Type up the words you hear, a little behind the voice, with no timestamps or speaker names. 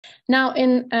Now,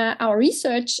 in our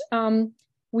research,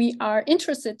 we are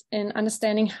interested in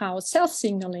understanding how cell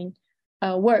signaling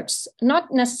works,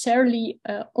 not necessarily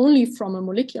only from a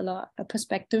molecular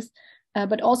perspective,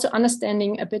 but also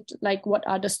understanding a bit like what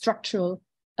are the structural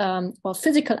or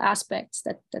physical aspects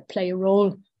that play a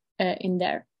role in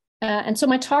there. And so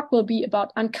my talk will be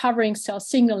about uncovering cell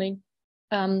signaling,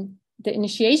 the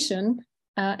initiation,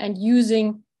 and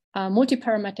using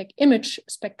multiparametric image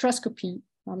spectroscopy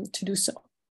to do so.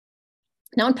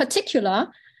 Now, in particular,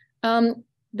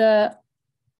 the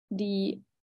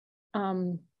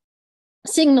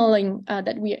signaling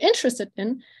that we are interested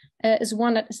in is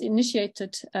one that is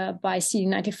initiated by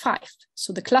CD95.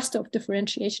 So the cluster of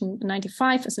differentiation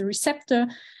 95 is a receptor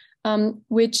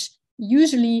which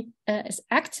usually is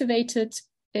activated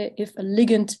if a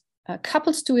ligand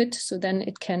couples to it. So then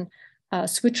it can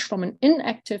switch from an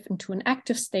inactive into an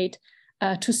active state.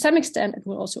 To some extent, it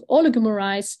will also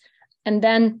oligomerize, and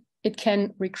then it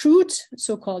can recruit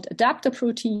so-called adapter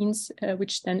proteins,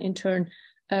 which then in turn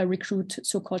recruit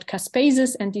so-called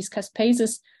caspases. And these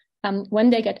caspases, when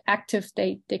they get active,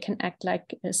 they can act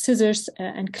like scissors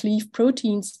and cleave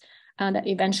proteins that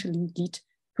eventually lead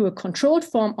to a controlled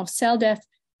form of cell death,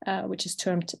 which is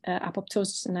termed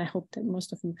apoptosis. And I hope that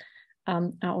most of you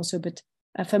are also a bit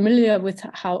familiar with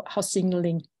how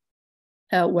signaling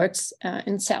works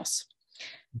in cells.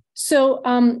 So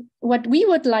what we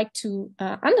would like to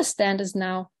understand is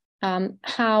now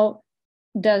how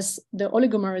does the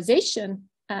oligomerization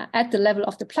at the level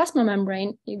of the plasma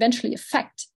membrane eventually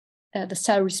affect the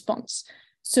cell response.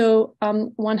 So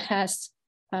one has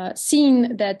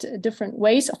seen that different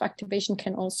ways of activation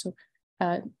can also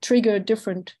trigger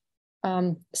different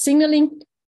signaling,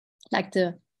 like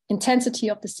the intensity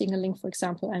of the signaling, for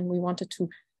example, and we wanted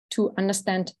to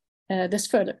understand this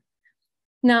further.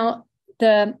 Now,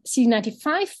 the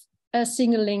CD95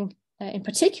 signaling in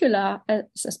particular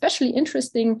is especially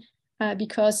interesting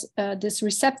because this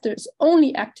receptor is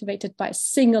only activated by a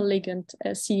single ligand,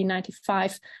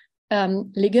 CD95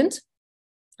 ligand,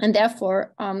 and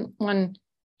therefore one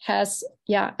has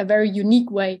a very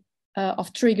unique way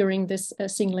of triggering this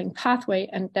signaling pathway,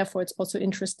 and therefore it's also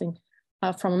interesting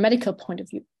from a medical point of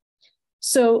view.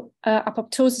 So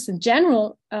apoptosis in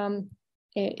general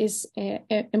is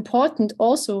important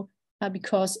also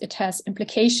because it has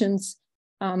implications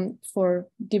for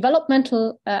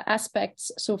developmental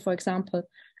aspects. So, for example,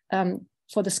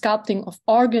 for the sculpting of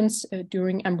organs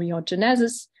during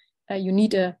embryogenesis, you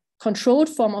need a controlled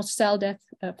form of cell death,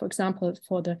 for example,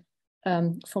 for the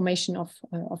formation of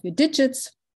your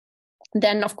digits.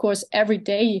 Then, of course, every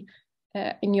day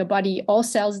in your body, all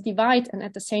cells divide, and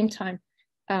at the same time,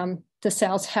 the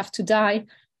cells have to die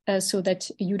so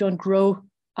that you don't grow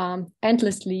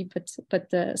endlessly, but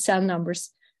the cell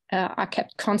numbers are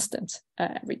kept constant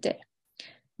every day.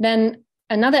 Then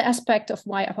another aspect of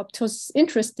why apoptosis is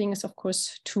interesting is, of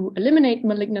course, to eliminate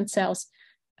malignant cells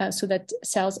so that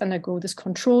cells undergo this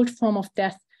controlled form of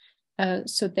death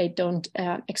so they don't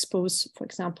expose, for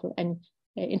example, any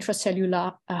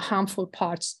intracellular harmful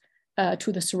parts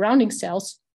to the surrounding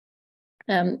cells,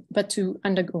 but to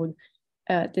undergo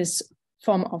this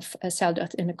form of cell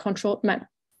death in a controlled manner.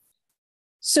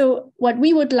 So what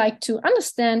we would like to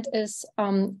understand is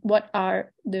what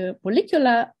are the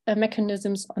molecular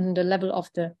mechanisms on the level of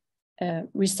the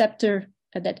receptor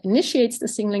that initiates the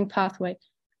signaling pathway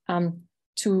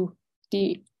to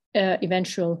the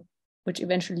which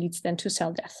eventually leads then to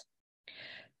cell death.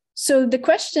 So the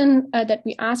question that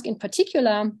we ask in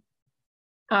particular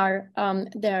are,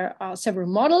 there are several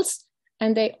models,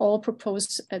 and they all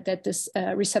propose that this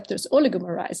receptor is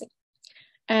oligomerizing.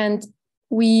 And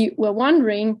we were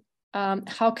wondering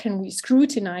how can we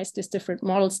scrutinize these different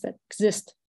models that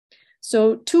exist.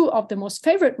 So two of the most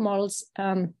favorite models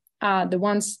are the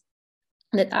ones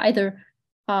that either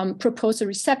propose a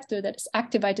receptor that is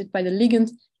activated by the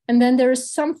ligand, and then there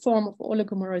is some form of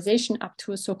oligomerization up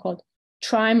to a so-called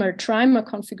trimer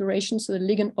configuration. So the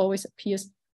ligand always appears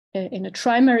in a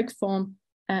trimeric form,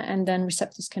 and then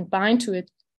receptors can bind to it.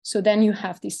 So then you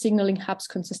have these signaling hubs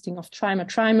consisting of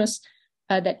trimers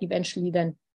that eventually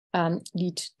then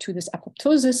lead to this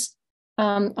apoptosis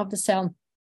of the cell.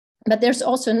 But there's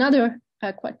also another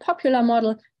quite popular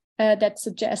model that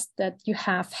suggests that you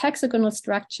have hexagonal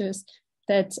structures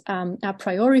that a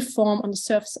priori form on the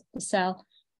surface of the cell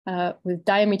with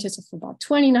diameters of about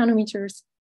 20 nanometers.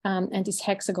 And these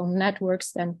hexagon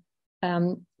networks then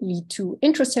lead to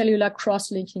intracellular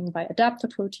cross-linking by adapter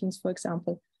proteins, for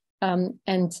example,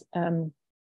 and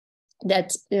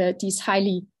that these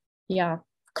highly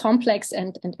complex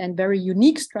and very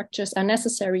unique structures are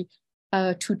necessary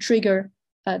to trigger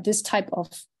this type of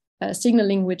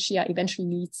signaling, which eventually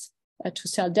leads to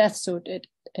cell death. So that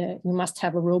you must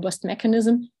have a robust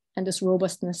mechanism, and this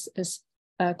robustness is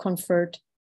conferred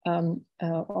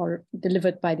or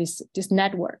delivered by this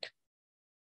network.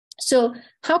 So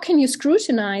how can you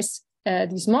scrutinize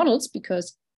these models?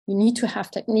 Because you need to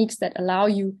have techniques that allow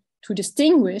you to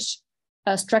distinguish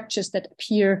structures that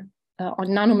appear on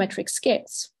nanometric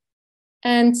scales.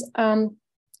 And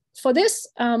for this,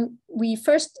 we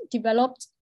first developed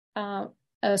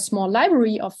a small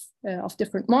library of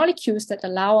different molecules that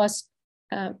allow us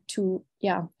to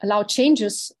allow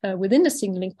changes within the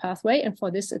signaling pathway. And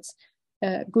for this, it's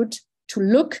good to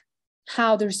look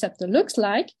how the receptor looks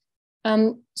like.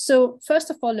 So first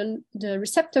of all, the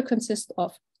receptor consists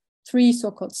of 3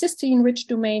 so-called cysteine-rich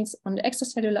domains on the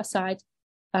extracellular side.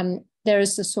 There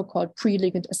is the so-called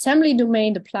pre-ligand assembly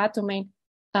domain, the PLAT domain,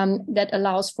 that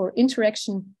allows for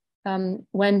interaction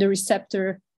when the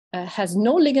receptor has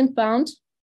no ligand bound.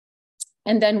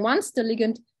 And then once the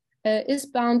ligand is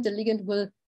bound, the ligand will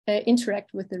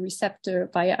interact with the receptor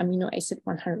via amino acid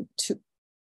 102.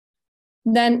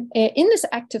 Then in this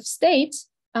active state,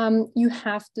 you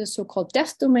have the so-called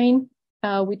death domain,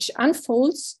 which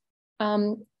unfolds.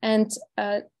 And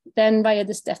then via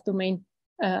this death domain,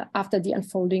 after the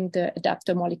unfolding, the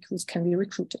adapter molecules can be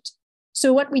recruited.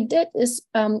 So what we did is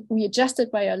we adjusted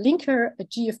via a linker, a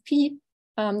GFP,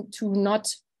 to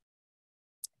not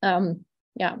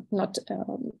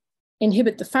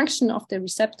inhibit the function of the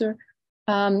receptor.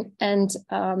 And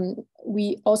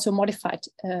we also modified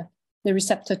the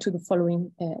receptor to the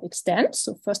following extent.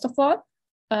 So first of all,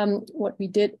 what we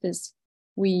did is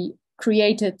we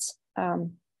created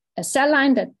a cell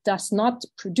line that does not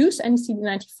produce any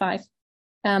CD95.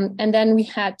 And then we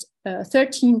had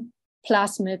 13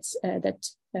 plasmids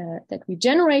that we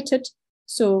generated.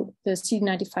 So the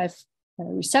CD95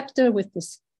 receptor with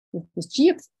this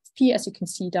GFP, as you can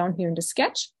see down here in the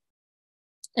sketch.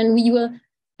 And we will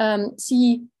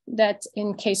see that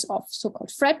in case of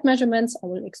so-called FRET measurements, I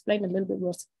will explain a little bit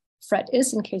what FRET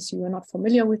is in case you are not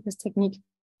familiar with this technique.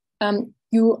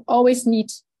 You always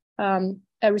need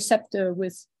a receptor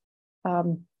with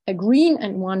a green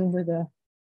and one with a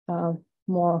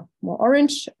more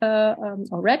orange or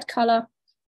red color.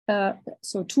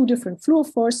 So 2 different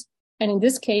fluorophores. And in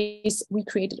this case, we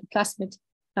created a plasmid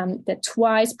that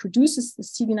twice produces the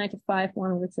CD95,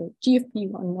 one with a GFP,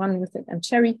 one with an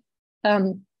M-cherry.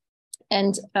 And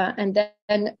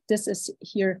then this is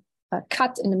here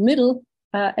cut in the middle.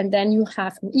 And then you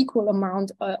have an equal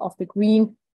amount of the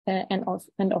green and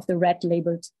of the red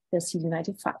labeled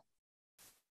CD95.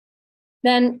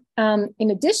 Then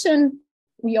in addition,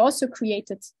 we also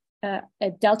created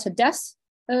a delta death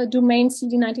domain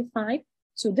CD95.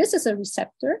 So this is a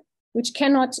receptor which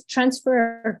cannot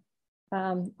transfer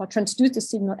or transduce the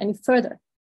signal any further.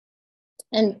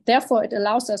 And therefore, it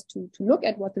allows us to look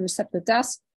at what the receptor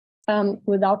does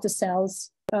without the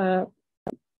cells,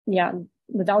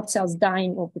 without cells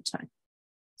dying over time.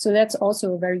 So that's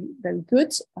also a very, very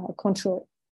good control.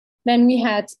 Then we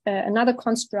had another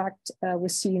construct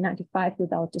with CD95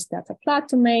 without this delta PLAT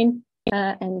domain,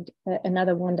 and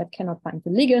another one that cannot bind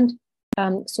the ligand.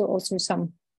 So also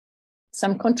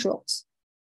some controls.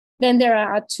 Then there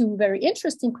are 2 very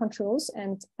interesting controls.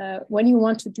 And when you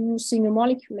want to do single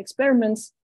molecule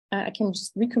experiments, I can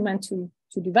just recommend to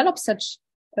develop such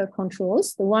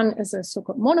controls. The one is a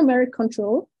so-called monomeric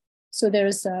control. So there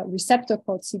is a receptor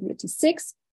called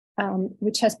CD86,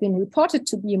 which has been reported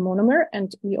to be a monomer.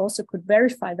 And we also could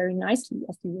verify very nicely,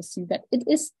 as you will see, that it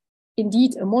is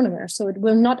indeed a monomer. So it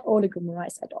will not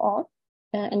oligomerize at all.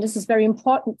 And this is very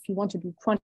important if you want to do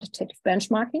quantitative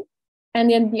benchmarking. And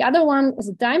then the other one is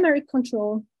a dimeric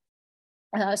control.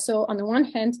 So on the one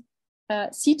hand,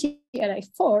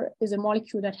 CTLA4 is a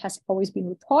molecule that has always been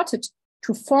reported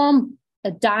to form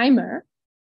a dimer.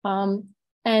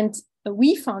 And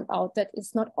we found out that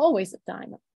it's not always a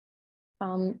dimer.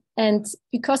 And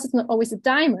because it's not always a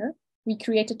dimer, we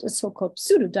created a so-called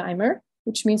pseudodimer,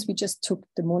 which means we just took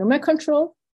the monomer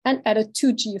control and added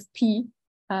 2 GFP,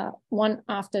 one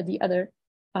after the other,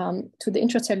 to the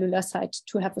intracellular site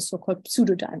to have a so-called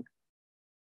pseudodimer.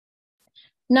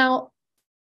 Now,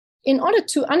 in order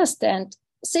to understand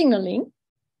signaling,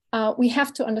 we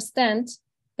have to understand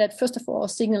that, first of all,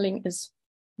 signaling is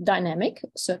dynamic,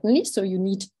 certainly. So you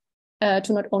need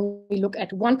to not only look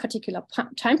at one particular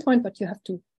time point, but you have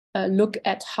to look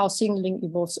at how signaling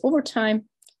evolves over time.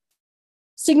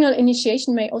 Signal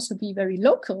initiation may also be very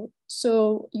local.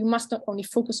 So you must not only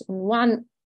focus on one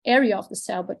area of the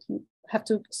cell, but you have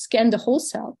to scan the whole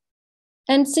cell.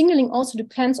 And signaling also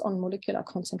depends on molecular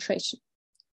concentration.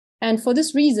 And for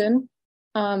this reason,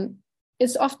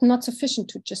 it's often not sufficient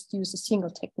to just use a single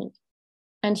technique.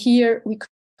 And here we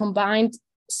combined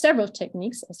several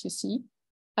techniques, as you see,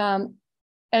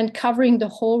 and covering the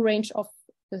whole range of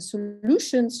the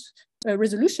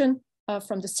resolution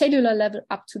from the cellular level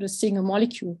up to the single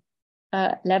molecule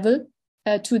level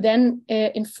to then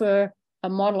infer a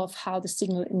model of how the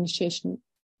signal initiation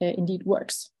indeed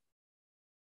works.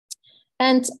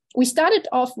 And we started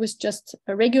off with just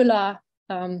a regular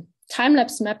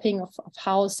time-lapse mapping of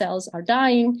how cells are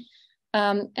dying,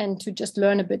 and to just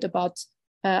learn a bit about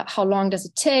how long does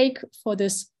it take for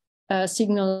this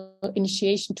signal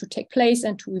initiation to take place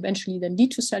and to eventually then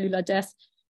lead to cellular death.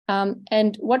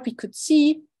 And what we could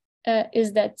see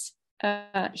is that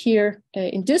here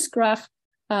in this graph,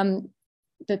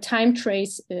 the time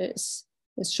trace is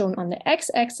shown on the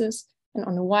x-axis, and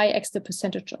on the y-axis the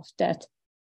percentage of dead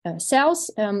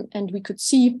cells. And we could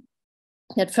see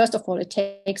that first of all, it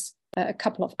takes a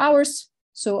couple of hours.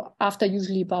 So after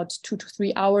usually about 2 to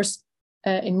 3 hours,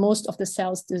 in most of the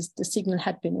cells, the signal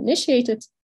had been initiated.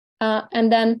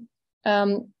 And then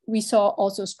we saw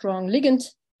also strong ligand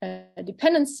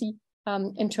dependency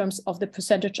in terms of the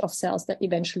percentage of cells that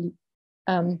eventually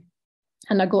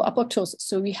undergo apoptosis.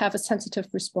 So we have a sensitive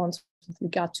response with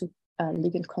regard to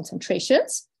ligand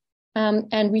concentrations.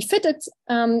 And we fitted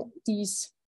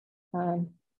these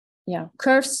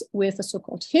curves with a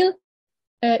so-called Hill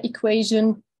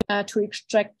equation to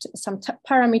extract some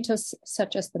parameters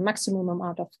such as the maximum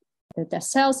amount of dead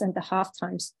cells and the half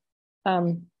times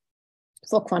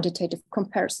for quantitative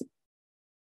comparison.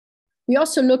 We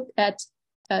also looked at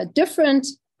different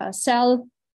cell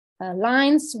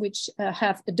lines which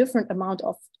have a different amount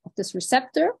of this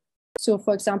receptor. So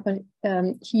for example,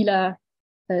 HeLa,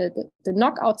 the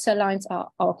knockout cell lines are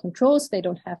our controls. They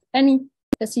don't have any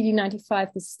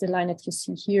CD95. This is the line that you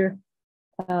see here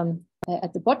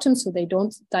at the bottom, so they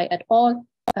don't die at all.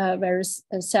 Whereas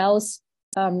cells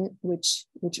which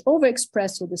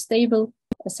overexpress, so the stable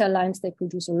cell lines, they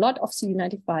produce a lot of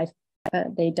CD95,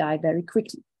 they die very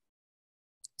quickly.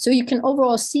 So you can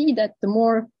overall see that the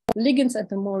more ligands and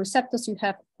the more receptors you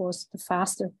have, of course, the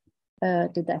faster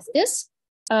the death is.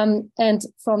 And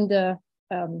from the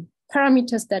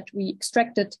parameters that we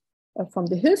extracted from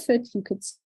the Hill fit, you could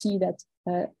see that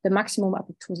the maximum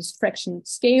apoptosis fraction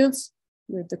scales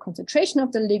with the concentration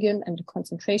of the ligand and the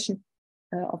concentration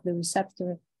of the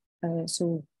receptor.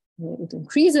 So it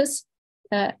increases.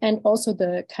 And also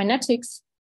the kinetics.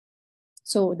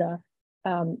 So the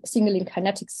signaling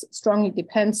kinetics strongly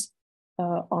depends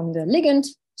on the ligand.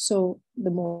 So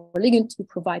the more ligand you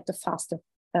provide, the faster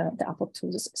the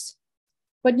apoptosis is.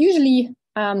 But usually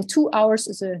 2 hours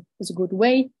is a good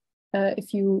way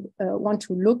if you want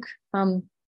to look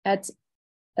at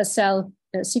a cell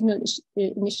signal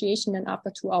initiation, and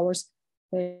after 2 hours,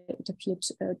 it appeared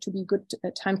to be a good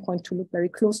time point to look very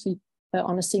closely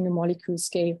on a single molecule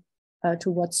scale to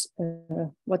what's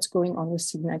going on with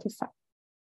CD95.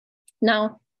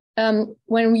 Now,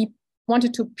 when we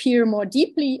wanted to peer more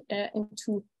deeply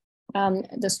into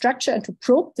the structure and to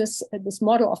probe this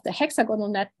model of the hexagonal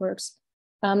networks,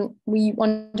 we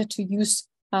wanted to use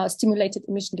stimulated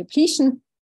emission depletion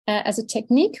as a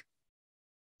technique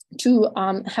to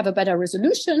have a better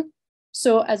resolution.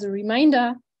 So as a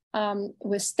reminder,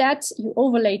 with STAT, you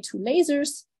overlay 2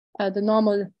 lasers, the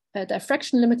normal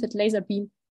diffraction limited laser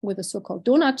beam with a so-called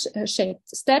donut-shaped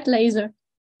STAT laser.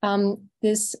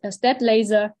 This STAT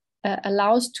laser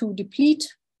allows to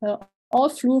deplete all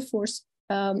fluorophores,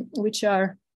 which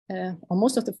are, or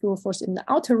most of the fluorophores in the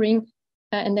outer ring,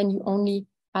 and then you only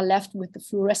are left with the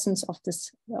fluorescence of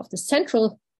the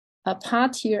central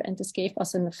part here, and this gave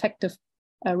us an effective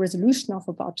resolution of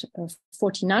about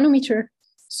 40 nanometer.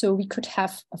 So we could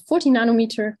have a 40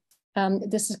 nanometer.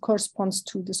 This corresponds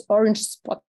to this orange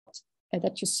spot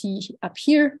that you see up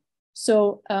here.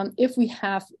 So if we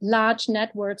have large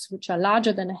networks which are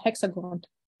larger than a hexagon,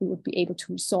 we would be able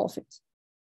to resolve it.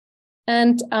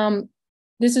 And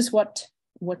this is what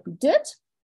we did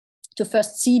to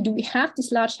first see, do we have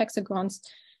these large hexagons?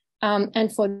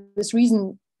 And for this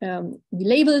reason, we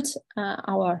labeled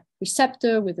our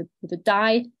receptor with a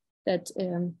dye that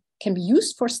can be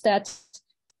used for STAT.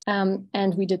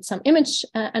 And we did some image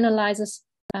analysis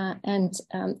and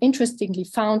interestingly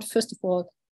found, first of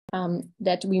all,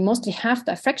 that we mostly have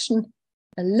diffraction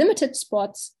limited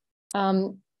spots,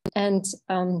 and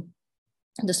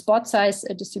the spot size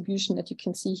distribution that you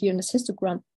can see here in this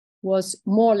histogram was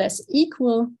more or less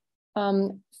equal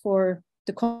for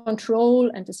the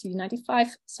control and the CD95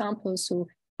 sample. So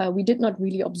we did not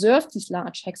really observe these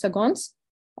large hexagons.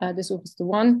 This was the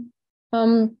one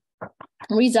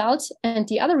result. And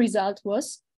the other result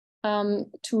was to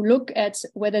look at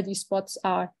whether these spots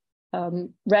are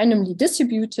randomly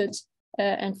distributed.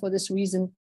 And for this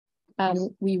reason,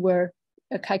 we were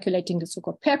calculating the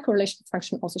so-called pair correlation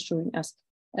function, also showing us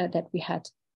that we had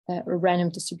a random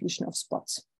distribution of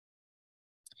spots.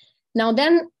 Now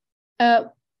then,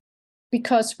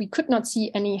 because we could not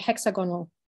see any hexagonal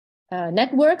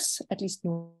networks, at least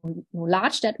no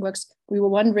large networks, we were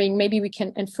wondering maybe we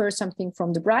can infer something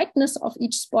from the brightness of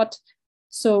each spot.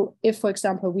 So if, for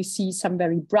example, we see some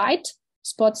very bright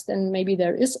spots, then maybe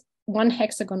there is one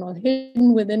hexagonal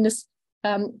hidden within this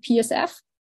PSF.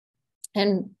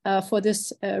 And for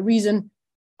this reason,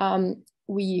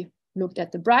 we looked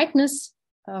at the brightness,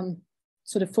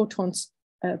 so the photons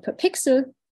per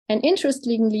pixel. And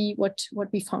interestingly, what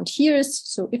we found here is,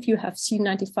 so if you have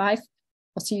CD95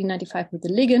 or CD95 with the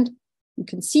ligand, you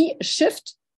can see a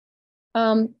shift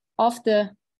of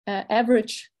the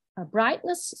average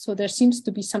brightness. So there seems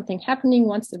to be something happening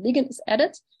once the ligand is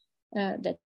added,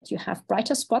 that you have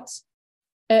brighter spots.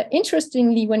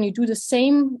 Interestingly, when you do the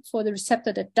same for the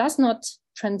receptor that does not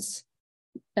transduce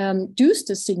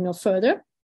the signal further,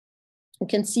 you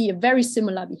can see a very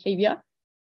similar behavior.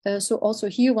 So also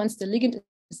here, once the ligand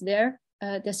is there,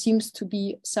 there seems to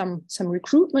be some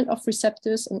recruitment of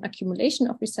receptors and accumulation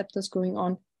of receptors going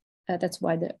on. That's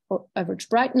why the average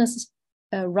brightness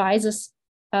rises.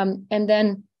 And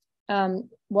then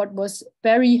what was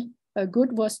very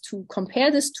good was to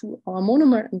compare this to our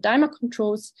monomer and dimer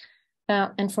controls.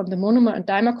 And from the monomer and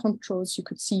dimer controls, you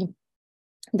could see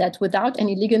that without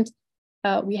any ligand,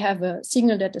 we have a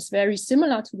signal that is very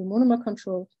similar to the monomer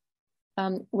control.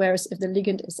 Whereas if the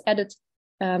ligand is added,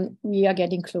 we are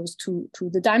getting close to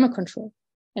the dimer control.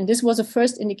 And this was a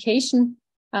first indication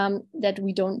that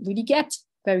we don't really get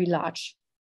very large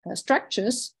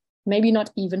structures, maybe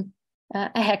not even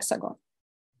a hexagon.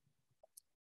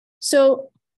 So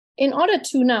in order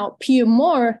to now peer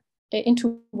more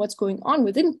into what's going on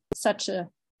within such a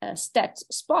stat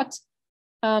spot,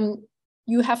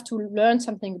 you have to learn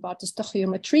something about the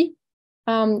stoichiometry.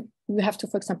 You have to,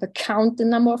 for example, count the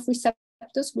number of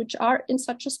receptors which are in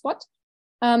such a spot.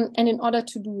 And in order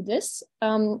to do this,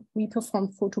 we perform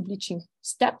photobleaching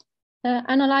step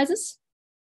analysis.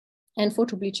 And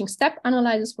photobleaching step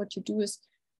analysis, what you do is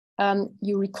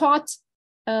you record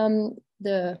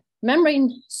the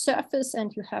membrane surface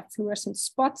and you have fluorescent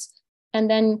spots, and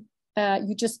then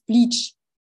you just bleach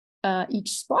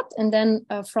each spot. And then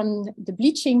from the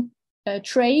bleaching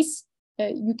trace,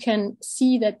 you can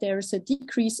see that there is a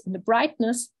decrease in the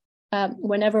brightness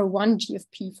whenever one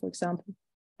GFP, for example,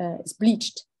 is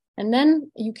bleached. And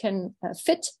then you can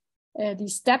fit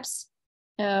these steps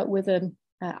with an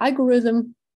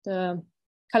algorithm. The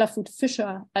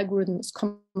Colorfoot-Fisher algorithm is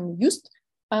commonly used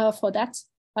for that.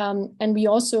 And we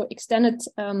also extended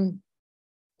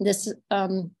this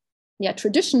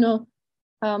traditional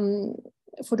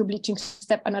photobleaching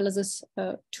step analysis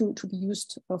to be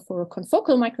used for a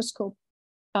confocal microscope,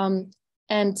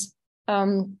 and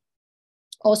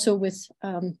also with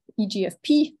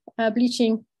EGFP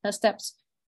bleaching steps.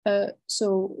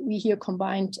 So we here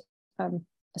combined a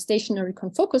stationary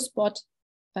confocal spot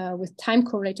with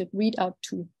time-correlated readout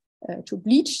to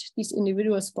bleach these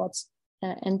individual spots,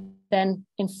 and then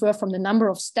infer from the number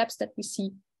of steps that we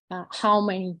see how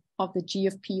many of the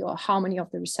GFP or how many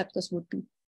of the receptors would be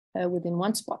within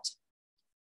one spot.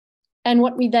 And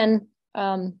what we then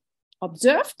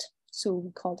observed, so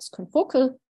we call this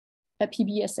confocal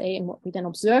PBSA, and what we then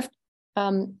observed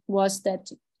was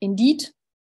that indeed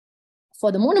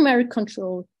for the monomeric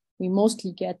control, we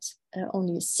mostly get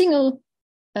only a single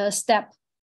step.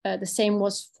 The same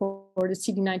was for the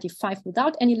CD95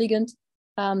 without any ligand.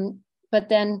 But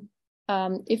then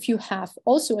if you have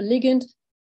also a ligand,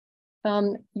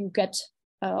 you get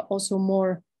also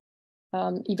more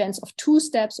events of 2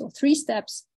 steps or 3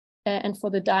 steps. And for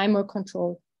the dimer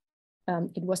control,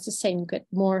 it was the same. You get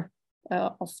more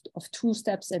of 2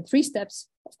 steps and 3 steps.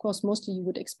 Of course, mostly you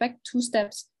would expect 2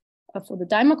 steps for the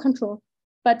dimer control.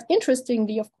 But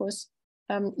interestingly, of course,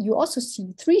 you also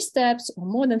see 3 steps or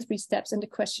more than 3 steps. And the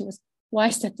question is, why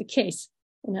is that the case?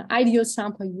 In an ideal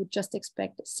sample, you would just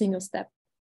expect a single step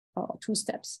or 2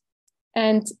 steps.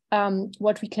 And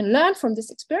what we can learn from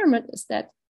this experiment is that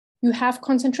you have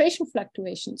concentration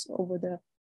fluctuations over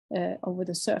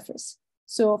the surface.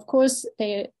 So of course,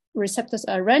 the receptors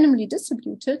are randomly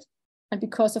distributed, and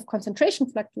because of concentration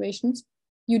fluctuations,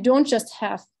 you don't just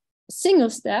have a single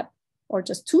step or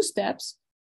just 2 steps,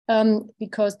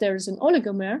 because there is an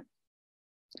oligomer,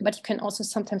 but you can also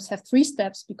sometimes have 3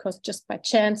 steps because just by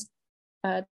chance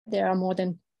there are more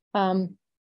than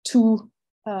 2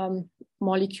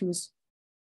 molecules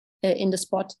in the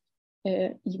spot,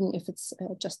 even if it's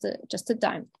just a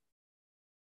dime.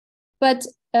 But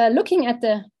looking at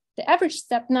the average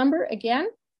step number again,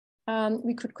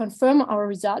 we could confirm our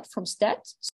result from STAT,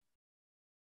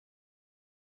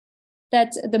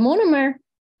 that the monomer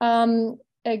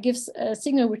gives a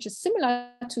signal which is similar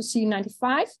to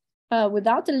CD95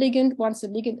 without the ligand. Once the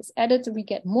ligand is added, we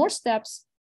get more steps,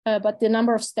 but the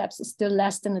number of steps is still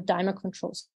less than the dimer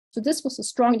controls. So this was a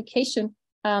strong indication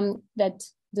that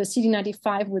the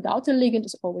CD95 without the ligand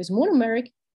is always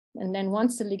monomeric. And then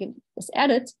once the ligand is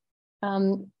added,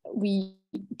 we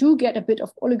do get a bit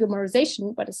of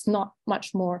oligomerization, but it's not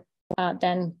much more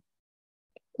than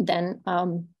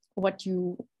what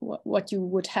you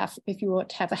would have if you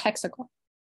would have a hexagon.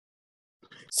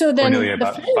 So then Cornelia,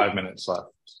 about 5 minutes left.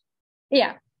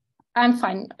 Yeah, I'm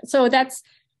fine. So that's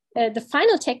the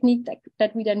final technique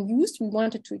that we then used. We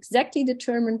wanted to exactly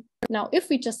determine now if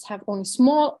we just have only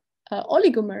small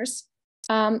oligomers,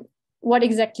 what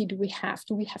exactly do we have?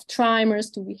 Do we have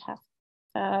trimers? Do we have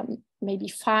maybe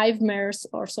 5 mers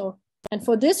or so? And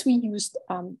for this, we used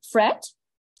FRET.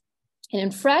 And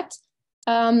in FRET,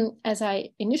 as I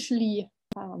initially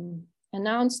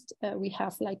announced, we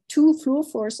have like 2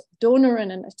 fluorophores, donor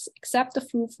and an acceptor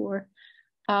fluorophore.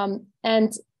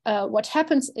 And what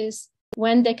happens is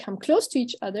when they come close to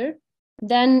each other,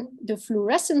 then the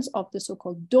fluorescence of the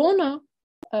so-called donor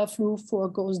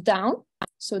fluorophore goes down.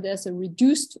 So there's a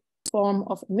reduced form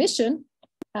of emission.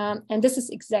 And this is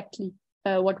exactly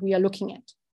what we are looking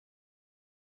at.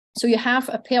 So you have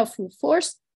a pair of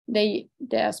fluorophores.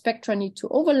 Their spectra need to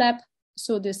overlap.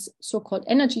 So this so-called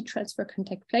energy transfer can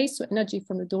take place. So energy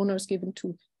from the donor is given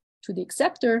to the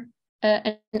acceptor.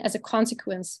 And as a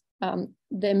consequence,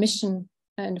 the emission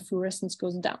and the fluorescence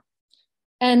goes down.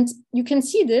 And you can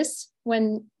see this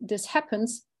when this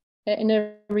happens in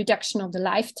a reduction of the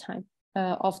lifetime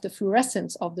of the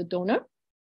fluorescence of the donor.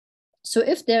 So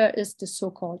if there is this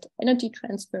so-called energy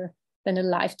transfer, then the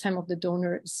lifetime of the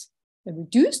donor is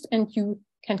reduced, and you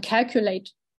can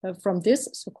calculate from this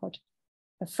so-called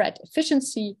FRET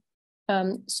efficiency.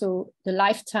 So the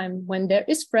lifetime when there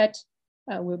is FRET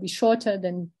will be shorter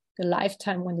than the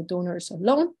lifetime when the donor is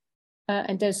alone.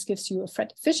 And this gives you a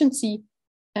FRET efficiency.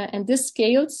 And this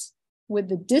scales with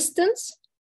the distance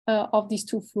of these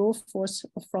 2 fluorophores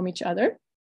from each other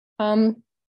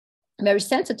very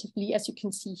sensitively, as you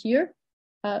can see here.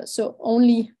 So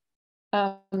only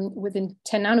within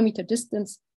 10 nanometer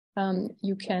distance,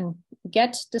 you can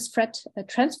get this FRET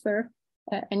transfer,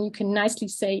 and you can nicely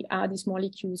say, are these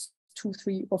molecules 2,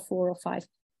 3, or 4, or 5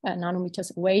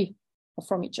 nanometers away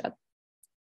from each other.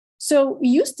 So we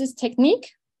use this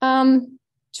technique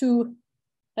to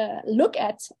look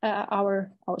at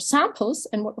our samples,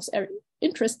 and what was very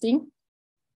interesting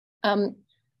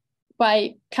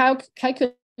by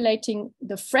calculating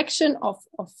the fraction of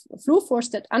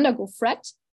fluorophores that undergo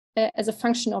FRET as a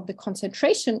function of the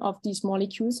concentration of these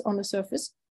molecules on the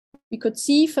surface. We could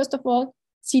see, first of all,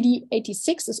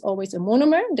 CD86 is always a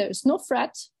monomer. There is no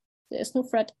FRET. There is no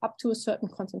FRET up to a certain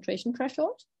concentration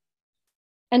threshold.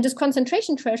 And this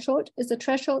concentration threshold is the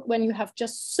threshold when you have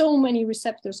just so many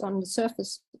receptors on the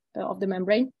surface of the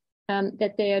membrane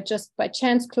that they are just by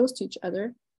chance close to each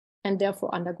other and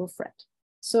therefore undergo FRET.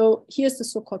 So here's the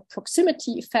so-called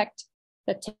proximity effect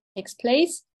that takes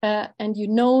place. And you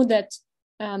know that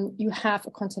you have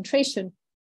a concentration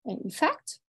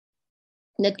effect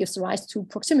that gives rise to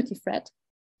proximity FRET.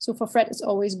 So for FRET, it's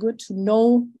always good to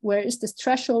know where is this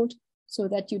threshold so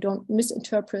that you don't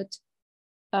misinterpret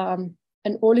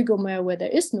an oligomer where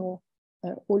there is no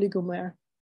oligomer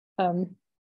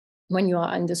when you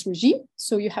are in this regime.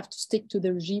 So you have to stick to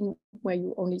the regime where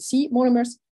you only see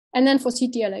monomers. And then for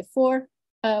CTLA4,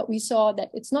 we saw that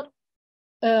it's not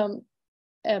a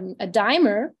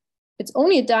dimer. It's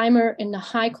only a dimer in the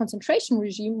high concentration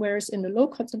regime, whereas in the low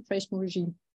concentration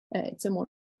regime, it's a monomer.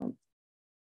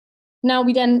 Now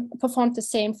we then performed the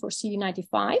same for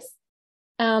CD95.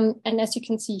 And as you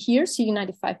can see here,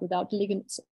 CD95 without ligand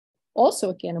is also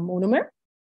again a monomer.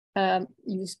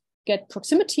 You get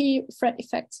proximity FRET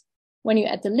effects. When you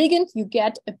add the ligand, you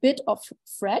get a bit of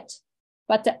FRET,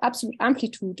 but the absolute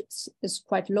amplitude is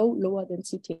quite low, lower than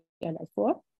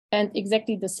CTLA4. And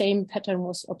exactly the same pattern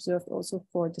was observed also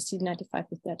for the CD95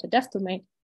 with delta depth domain,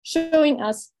 showing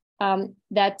us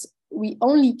that we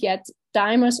only get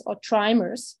dimers or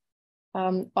trimers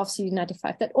of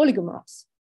CD95 that oligomerize.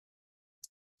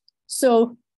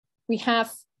 So we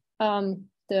have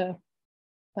the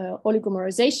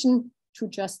oligomerization to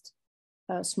just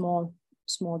small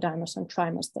dimers and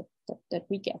trimers that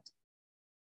we get.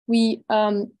 We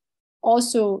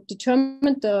also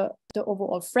determined the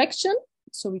overall fraction.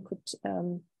 So we could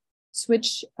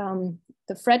switch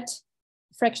the FRET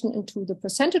fraction into the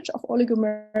percentage of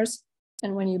oligomers.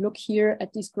 And when you look here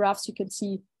at these graphs, you can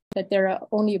see that there are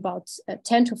only about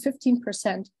 10 to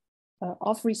 15%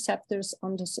 of receptors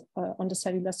on the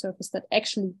cellular surface that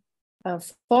actually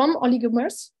form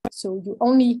oligomers. So you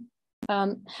only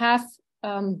have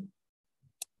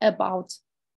about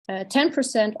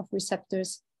 10% of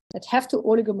receptors that have to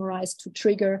oligomerize to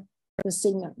trigger the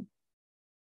signal.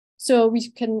 So we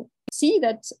can see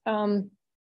that,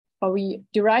 or we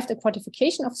derived a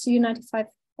quantification of CU95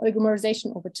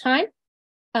 oligomerization over time.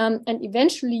 And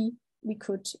eventually we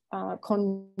could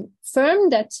confirm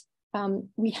that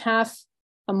we have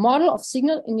a model of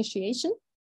signal initiation,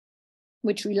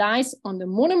 which relies on the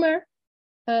monomer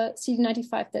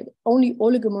CD95 that only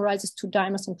oligomerizes to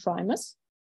dimers and trimers.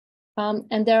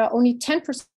 And there are only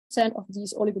 10% of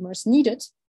these oligomers needed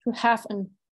to have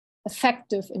an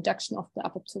effective induction of the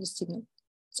apoptosis signal.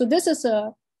 So this is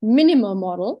a minimal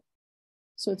model.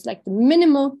 So it's like the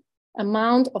minimal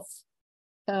amount of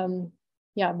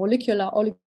molecular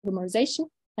oligomerization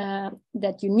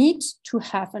that you need to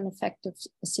have an effective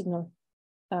signal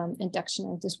induction.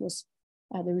 And this was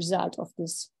the result of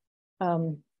this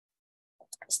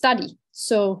study.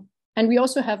 So, and we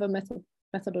also have a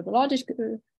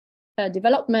methodological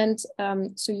development.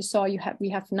 So you saw we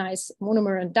have nice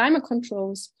monomer and dimer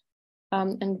controls.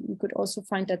 And you could also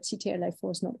find that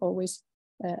CTLA4 is not always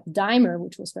dimer,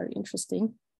 which was very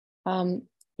interesting. And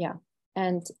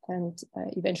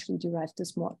eventually derived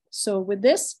this model. So with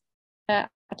this,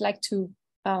 I'd like to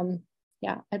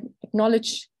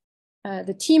acknowledge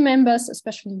the team members,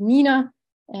 especially Nina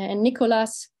and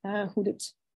Nicolas, who did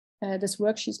this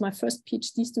work. She's my first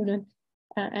PhD student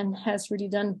and has really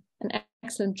done an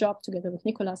excellent job together with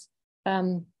Nicolas.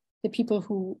 The people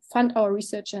who fund our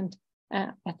research, and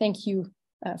I thank you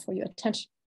for your attention.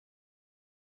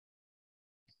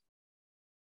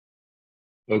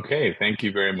 Okay, thank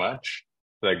you very much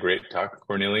for that great talk,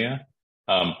 Cornelia.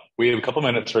 We have a couple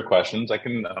minutes for questions. I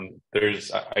can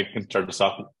start us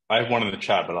off. I have one in the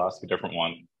chat, but I'll ask a different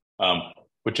one,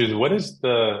 which is, what is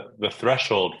the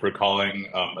threshold for calling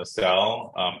a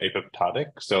cell apoptotic?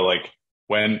 So like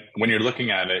when you're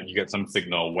looking at it, you get some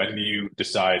signal. When do you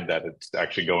decide that it's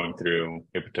actually going through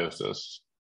apoptosis?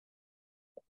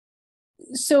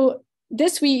 So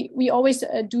this we always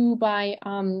do by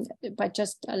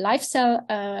just a live cell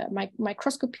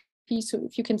microscopy. So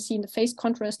if you can see in the phase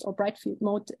contrast or bright field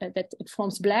mode that it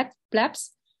forms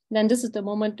blabs, then this is the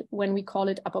moment when we call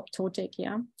it apoptotic.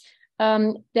 Yeah.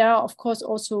 There are of course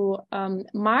also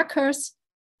markers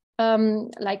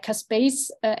like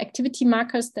caspase activity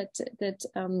markers that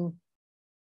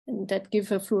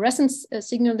give a fluorescence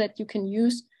signal that you can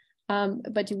use.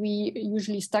 But we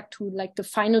usually stuck to like the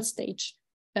final stage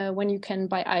when you can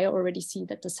by eye already see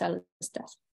that the cell is dead.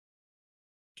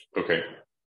 Okay.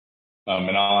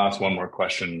 And I'll ask one more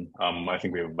question. I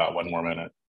think we have about 1 more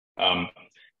minute.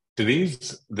 Do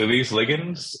these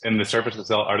ligands in the surface of the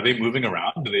cell, are they moving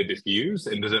around? Do they diffuse?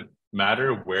 And does it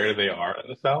matter where they are in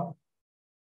the cell?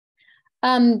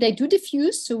 They do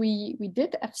diffuse. So we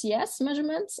did FCS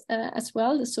measurements as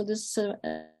well. So this is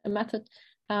a method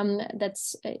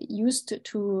that's used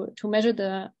to measure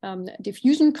the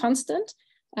diffusion constant.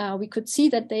 We could see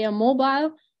that they are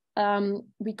mobile.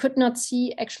 We could not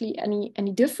see actually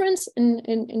any difference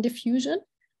in diffusion.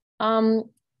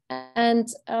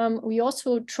 We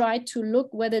also tried to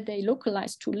look whether they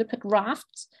localize to lipid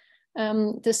rafts.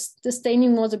 The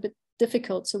staining was a bit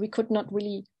difficult, so we could not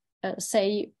really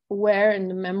say where in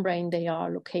the membrane they are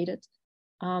located.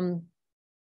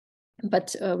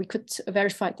 But we could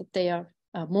verify that they are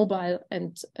mobile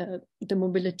and the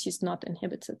mobility is not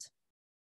inhibited.